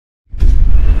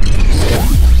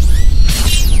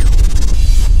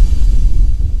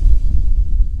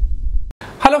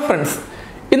Friends,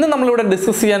 ഇന്ന് നമ്മളിവിടെ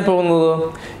discuss ചെയ്യാൻ പോകുന്നത്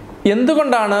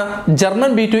എന്തുകൊണ്ടാണ്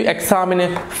ജർമ്മൻ B2 എക്സാമിന്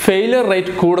ഫെയിലിയർ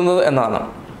റേറ്റ് കൂടുന്നത് എന്നാണ്.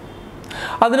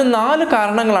 അതിന് 4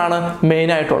 കാരണങ്ങളാണ്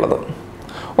മെയിനായിട്ടുള്ളത്.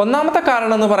 ഒന്നാമത്തെ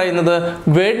കാരണം എന്ന് പറയുന്നത്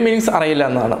വേർഡ് മീനിങ്സ് അറിയില്ല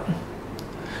എന്നാണ്.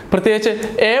 പ്രത്യേകിച്ച്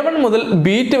A1 മുതൽ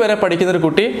B2 വരെ പഠിക്കുന്ന ഒരു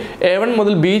കുട്ടി A1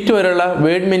 മുതൽ B2 വരെയുള്ള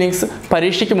വേർഡ് മീനിങ്സ്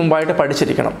പരീക്ഷയ്ക്ക് മുമ്പായിട്ട്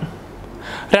പഠിച്ചിരിക്കണം.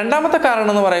 രണ്ടാമത്തെ കാരണം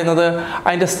എന്ന് പറയുന്നത്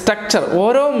അതിൻ്റെ സ്ട്രക്ചർ,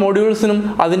 ഓരോ മോഡ്യൂൾസിനും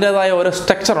അതിൻ്റേതായ ഓരോ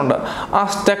സ്ട്രക്ചറുണ്ട്. ആ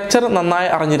സ്ട്രക്ചർ നന്നായി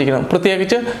അറിഞ്ഞിരിക്കണം,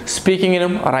 പ്രത്യേകിച്ച്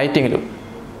സ്പീക്കിങ്ങിനും റൈറ്റിങ്ങിലും.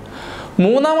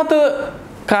 മൂന്നാമത്തെ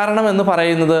കാരണം എന്ന്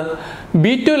പറയുന്നത്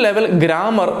B2 ലെവൽ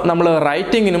ഗ്രാമർ നമ്മൾ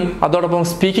റൈറ്റിങ്ങിനും അതോടൊപ്പം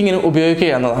സ്പീക്കിങ്ങിനും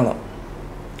ഉപയോഗിക്കുക എന്നതാണ്.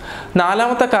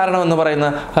 നാലാമത്തെ കാരണം എന്ന്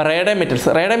പറയുന്നത് റേഡോമെറ്റിക്സ്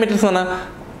എന്ന് പറഞ്ഞാൽ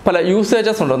പല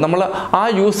യൂസേജസ് ഉണ്ട്. നമ്മൾ ആ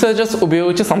യൂസേജസ്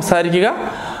ഉപയോഗിച്ച് സംസാരിക്കുക,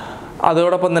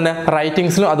 അതോടൊപ്പം തന്നെ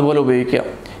റൈറ്റിങ്സിലും അതുപോലെ ഉപയോഗിക്കുക.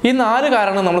 ഈ 4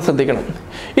 കാരണം നമ്മൾ ശ്രദ്ധിക്കണം.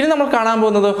 ഇനി നമ്മൾ കാണാൻ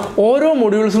പോകുന്നത് ഓരോ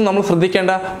മൊഡ്യൂൾസും നമ്മൾ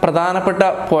ശ്രദ്ധിക്കേണ്ട പ്രധാനപ്പെട്ട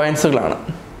പോയിന്റ്സുകളാണ്.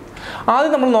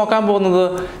 ആദ്യം നമ്മൾ നോക്കാൻ പോകുന്നത്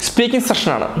സ്പീക്കിംഗ്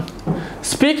സെക്ഷനാണ്.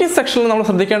 സ്പീക്കിംഗ് സെക്ഷനിൽ നമ്മൾ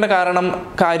ശ്രദ്ധിക്കേണ്ട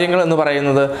കാര്യങ്ങൾ എന്ന്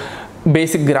പറയുന്നത്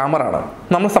ബേസിക് ഗ്രാമറാണ്.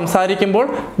 നമ്മൾ സംസാരിക്കുമ്പോൾ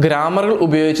ഗ്രാമറുകൾ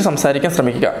ഉപയോഗിച്ച് സംസാരിക്കാൻ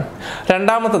ശ്രമിക്കുക.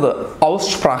 രണ്ടാമത്തത്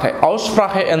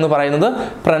ഔസ്പ്രാഹെ എന്ന് പറയുന്നത്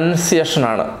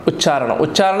പ്രൊനൗൺസിയേഷനാണ്,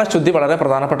 ഉച്ചാരണ ശുദ്ധി വളരെ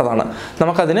പ്രധാനപ്പെട്ടതാണ്.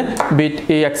 നമുക്കതിന്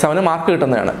ഈ എക്സാമിന് മാർക്ക്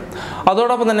കിട്ടുന്നതാണ്.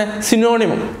 അതോടൊപ്പം തന്നെ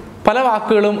സിനോണിമും, പല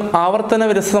വാക്കുകളും ആവർത്തന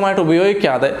വിരസമായിട്ട്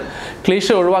ഉപയോഗിക്കാതെ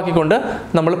ക്ലീഷേ ഒഴിവാക്കിക്കൊണ്ട്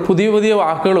നമ്മൾ പുതിയ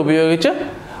വാക്കുകൾ ഉപയോഗിച്ച്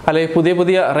അല്ലെങ്കിൽ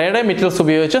പുതിയ റേഡേ മെറ്റീരിയൽസ്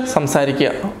ഉപയോഗിച്ച് സംസാരിക്കുക.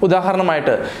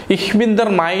 ഉദാഹരണമായിട്ട് ഇഹ് ബിന്ദർ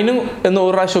മൈനു എന്ന്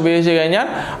ഒരു പ്രാവശ്യം ഉപയോഗിച്ച് കഴിഞ്ഞാൽ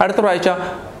അടുത്ത പ്രാവശ്യം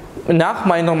നാഹ്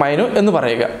മൈനർ മൈനു എന്ന്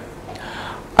പറയുക.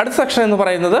 അടുത്ത സെക്ഷൻ എന്ന്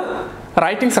പറയുന്നത്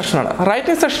റൈറ്റിംഗ് സെക്ഷനാണ്.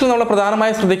 റൈറ്റിംഗ് സെക്ഷനിൽ നമ്മൾ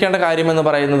പ്രധാനമായും ശ്രദ്ധിക്കേണ്ട കാര്യം എന്ന്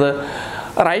പറയുന്നത്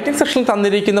റൈറ്റിംഗ് സെക്ഷനിൽ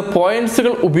തന്നിരിക്കുന്ന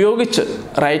പോയിന്റ്സുകൾ ഉപയോഗിച്ച്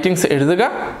റൈറ്റിംഗ്സ് എഴുതുക.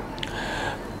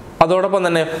 അതോടൊപ്പം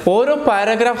തന്നെ ഓരോ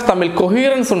പാരഗ്രാഫ് തമ്മിൽ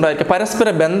കൊഹീറൻസ് ഉണ്ടായിരിക്കുക, പരസ്പര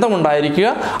ബന്ധമുണ്ടായിരിക്കുക,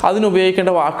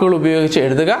 അതിനുപയോഗിക്കേണ്ട വാക്കുകൾ ഉപയോഗിച്ച്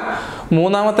എഴുതുക.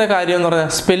 മൂന്നാമത്തെ കാര്യം എന്ന് പറഞ്ഞാൽ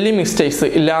സ്പെല്ലിംഗ് മിസ്റ്റേക്സ്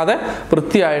ഇല്ലാതെ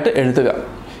വൃത്തിയായിട്ട് എഴുതുക.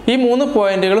 ഈ 3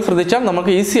 പോയിന്റുകൾ ശ്രദ്ധിച്ചാൽ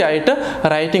നമുക്ക് ഈസി ആയിട്ട്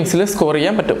റൈറ്റിംഗ്സിൽ സ്കോർ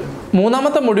ചെയ്യാൻ പറ്റും.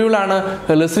 മൂന്നാമത്തെ മൊഡ്യൂളാണ്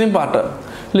ലിസണിംഗ് പാർട്ട്.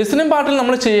 ലിസണിംഗ് പാർട്ടിൽ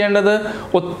നമ്മൾ ചെയ്യേണ്ടത്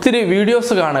ഒത്തിരി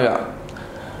വീഡിയോസ് കാണുക,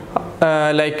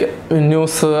 ലൈക്ക്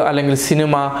ന്യൂസ് അല്ലെങ്കിൽ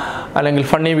സിനിമ അല്ലെങ്കിൽ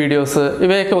ഫണ്ണി വീഡിയോസ്,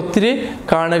 ഇവയൊക്കെ ഒത്തിരി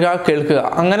കാണുക, കേൾക്കുക.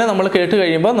 അങ്ങനെ നമ്മൾ കേട്ട്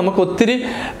കഴിയുമ്പോൾ നമുക്ക് ഒത്തിരി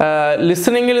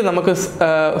ലിസണിങ്ങിൽ നമുക്ക്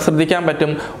ശ്രദ്ധിക്കാൻ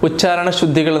പറ്റും, ഉച്ചാരണ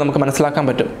ശുദ്ധികൾ നമുക്ക് മനസ്സിലാക്കാൻ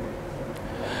പറ്റും.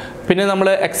 പിന്നെ നമ്മൾ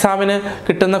എക്സാമിന്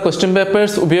കിട്ടുന്ന ക്വസ്റ്റ്യൻ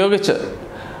പേപ്പേഴ്സ് ഉപയോഗിച്ച്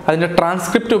അതിൻ്റെ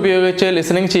ട്രാൻസ്ക്രിപ്റ്റ് ഉപയോഗിച്ച്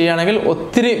ലിസണിങ് ചെയ്യുകയാണെങ്കിൽ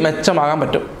ഒത്തിരി മെച്ചമാകാൻ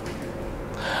പറ്റും.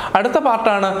 അടുത്ത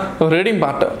പാർട്ടാണ് റീഡിംഗ്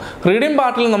പാർട്ട്. റീഡിംഗ്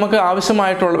പാർട്ടിൽ നമുക്ക്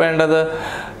ആവശ്യമായിട്ടുള്ള വേണ്ടത്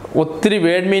ഒത്തിരി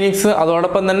വേർഡ് മീനിങ്സ്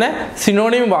അതോടൊപ്പം തന്നെ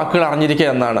സിനോണിം വാക്കുകൾ അറിഞ്ഞിരിക്കുക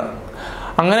എന്നാണ്.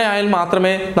 അങ്ങനെ ആയാൽ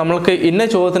മാത്രമേ നമ്മൾക്ക് ഇന്ന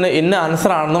ചോദ്യത്തിന് ഇന്ന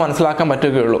ആൻസർ ആണെന്ന് മനസ്സിലാക്കാൻ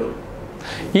പറ്റുകയുള്ളൂ.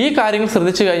 ഈ കാര്യങ്ങൾ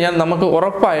ശ്രദ്ധിച്ചു കഴിഞ്ഞാൽ നമുക്ക്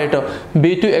ഉറപ്പായിട്ടും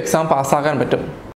B2 എക്സാം പാസ്സാക്കാൻ പറ്റും.